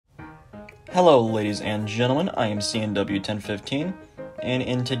Hello ladies and gentlemen, I am CNW1015, and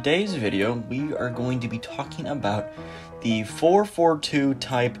in today's video we are going to be talking about the 442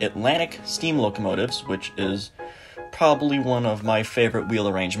 type Atlantic steam locomotives, which is probably one of my favorite wheel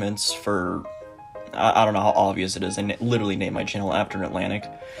arrangements for, I don't know how obvious it is, I literally named my channel after an Atlantic.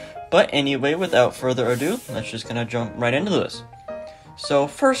 But anyway, without further ado, let's just gonna jump right into this. So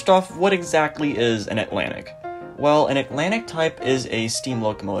first off, what exactly is an Atlantic? Well, an Atlantic type is a steam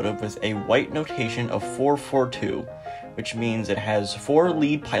locomotive with a white notation of 442, which means it has 4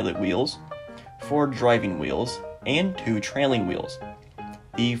 lead pilot wheels, 4 driving wheels, and 2 trailing wheels.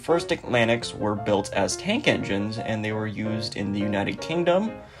 The first Atlantics were built as tank engines, and they were used in the United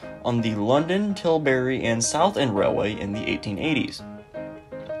Kingdom on the London, Tilbury, and Southend Railway in the 1880s.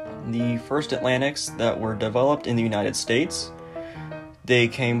 The first Atlantics that were developed in the United States, they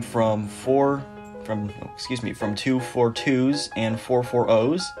came from 242s and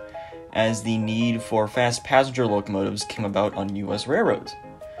 440s, as the need for fast passenger locomotives came about on U.S. railroads.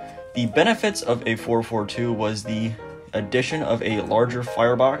 The benefits of a 442 was the addition of a larger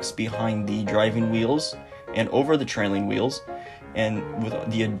firebox behind the driving wheels and over the trailing wheels, and with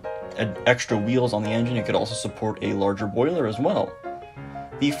the extra wheels on the engine, it could also support a larger boiler as well.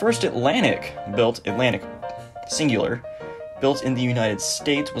 The first Atlantic singular, built in the United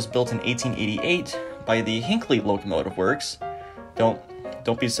States, was built in 1888 by the Hinckley Locomotive Works. I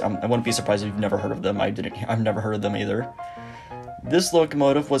wouldn't be surprised if you've never heard of them. I've never heard of them either. This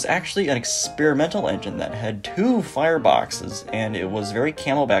locomotive was actually an experimental engine that had 2 fireboxes, and it was very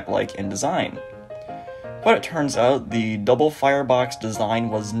Camelback-like in design. But it turns out the double firebox design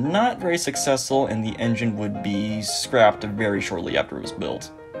was not very successful, and the engine would be scrapped very shortly after it was built.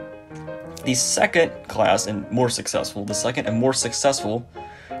 The second and more successful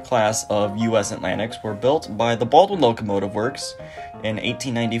class of U.S. Atlantics were built by the Baldwin Locomotive Works in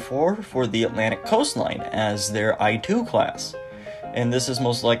 1894 for the Atlantic Coastline as their I-2 class, and this is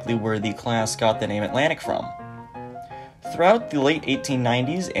most likely where the class got the name Atlantic from. Throughout the late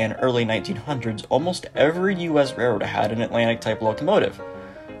 1890s and early 1900s, almost every U.S. railroad had an Atlantic-type locomotive,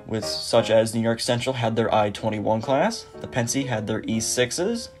 such as New York Central had their I-21 class, the Pennsy had their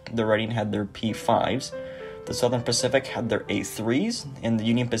E6s, the Reading had their P5s, the Southern Pacific had their A3s, and the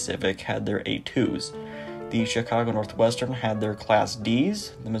Union Pacific had their A2s. The Chicago Northwestern had their Class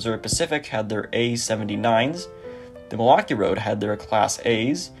Ds, the Missouri Pacific had their A79s, the Milwaukee Road had their Class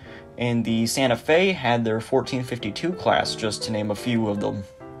As, and the Santa Fe had their 1452 class, just to name a few of the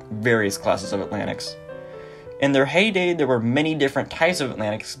various classes of Atlantics. In their heyday, there were many different types of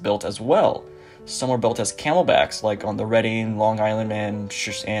Atlantics built as well. Some were built as camelbacks, like on the Reading, Long Island, and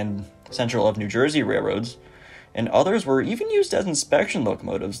Central of New Jersey railroads, and others were even used as inspection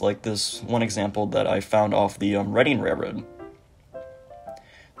locomotives, like this one example that I found off the Reading Railroad.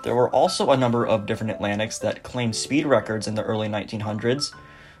 There were also a number of different Atlantics that claimed speed records in the early 1900s,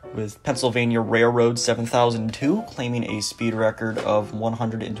 with Pennsylvania Railroad 7002 claiming a speed record of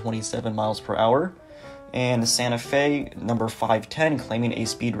 127 miles per hour, and Santa Fe number 510 claiming a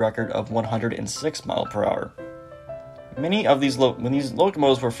speed record of 106 miles per hour. Many of these when these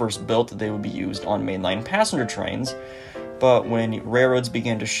locomotives were first built, they would be used on mainline passenger trains, but when railroads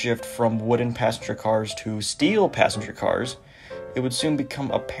began to shift from wooden passenger cars to steel passenger cars, it would soon become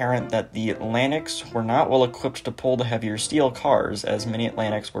apparent that the Atlantics were not well equipped to pull the heavier steel cars, as many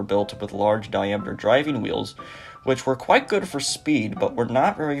Atlantics were built with large diameter driving wheels, which were quite good for speed, but were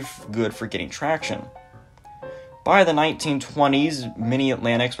not very good for getting traction. By the 1920s, many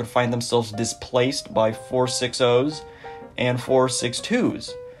Atlantics would find themselves displaced by 460s and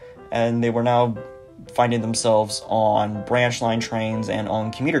 462s, and they were now finding themselves on branch line trains and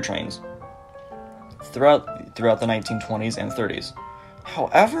on commuter trains throughout the 1920s and 30s.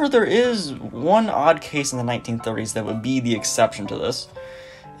 However, there is one odd case in the 1930s that would be the exception to this.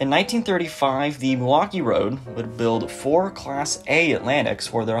 In 1935, the Milwaukee Road would build 4 Class A Atlantics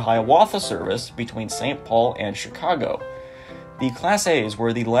for their Hiawatha service between St. Paul and Chicago. The Class A's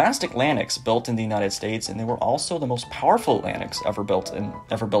were the last Atlantics built in the United States, and they were also the most powerful Atlantics ever built in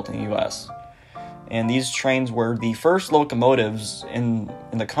the U.S. And these trains were the first locomotives in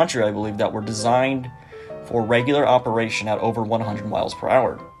the country, I believe, that were designed for regular operation at over 100 miles per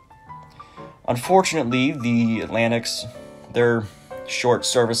hour. Unfortunately, the Atlantics, their short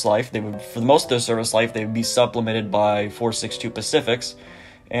service life, for most of their service life, they would be supplemented by 462 Pacifics,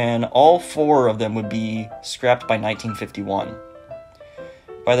 and all 4 of them would be scrapped by 1951.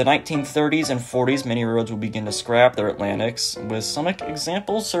 By the 1930s and 40s, many railroads would begin to scrap their Atlantics, with some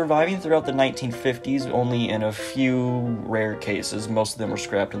examples surviving throughout the 1950s, only in a few rare cases. Most of them were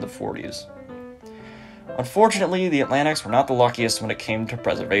scrapped in the 40s. Unfortunately, the Atlantics were not the luckiest when it came to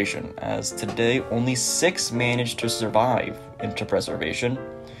preservation, as today only 6 managed to survive into preservation,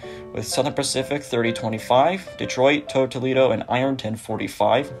 with Southern Pacific 3025, Detroit, Toledo, and Ironton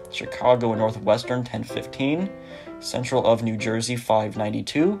 45, Chicago and Northwestern 1015, Central of New Jersey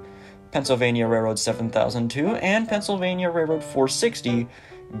 592, Pennsylvania Railroad 7002, and Pennsylvania Railroad 460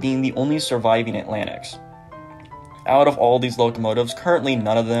 being the only surviving Atlantics. Out of all these locomotives, currently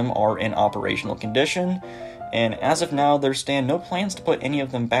none of them are in operational condition, and as of now, there stand no plans to put any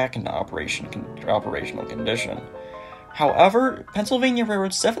of them back into operational condition. However, Pennsylvania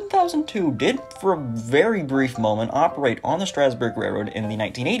Railroad 7002 did, for a very brief moment, operate on the Strasburg Railroad in the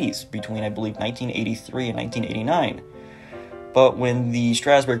 1980s, between, I believe, 1983 and 1989. But when the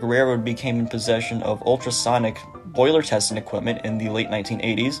Strasburg Railroad became in possession of ultrasonic boiler testing equipment in the late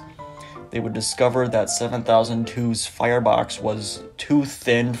 1980s, they would discover that 7002's firebox was too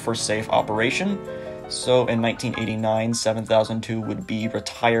thin for safe operation, so in 1989, 7002 would be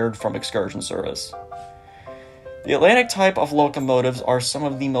retired from excursion service. The Atlantic type of locomotives are some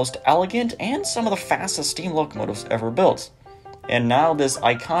of the most elegant and some of the fastest steam locomotives ever built, and now this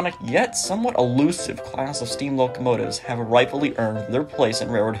iconic yet somewhat elusive class of steam locomotives have rightfully earned their place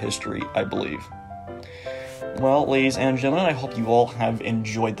in railroad history, I believe. Well, ladies and gentlemen, I hope you all have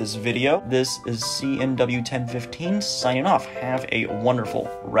enjoyed this video. This is CNW 1015 signing off. Have a wonderful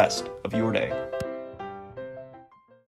rest of your day.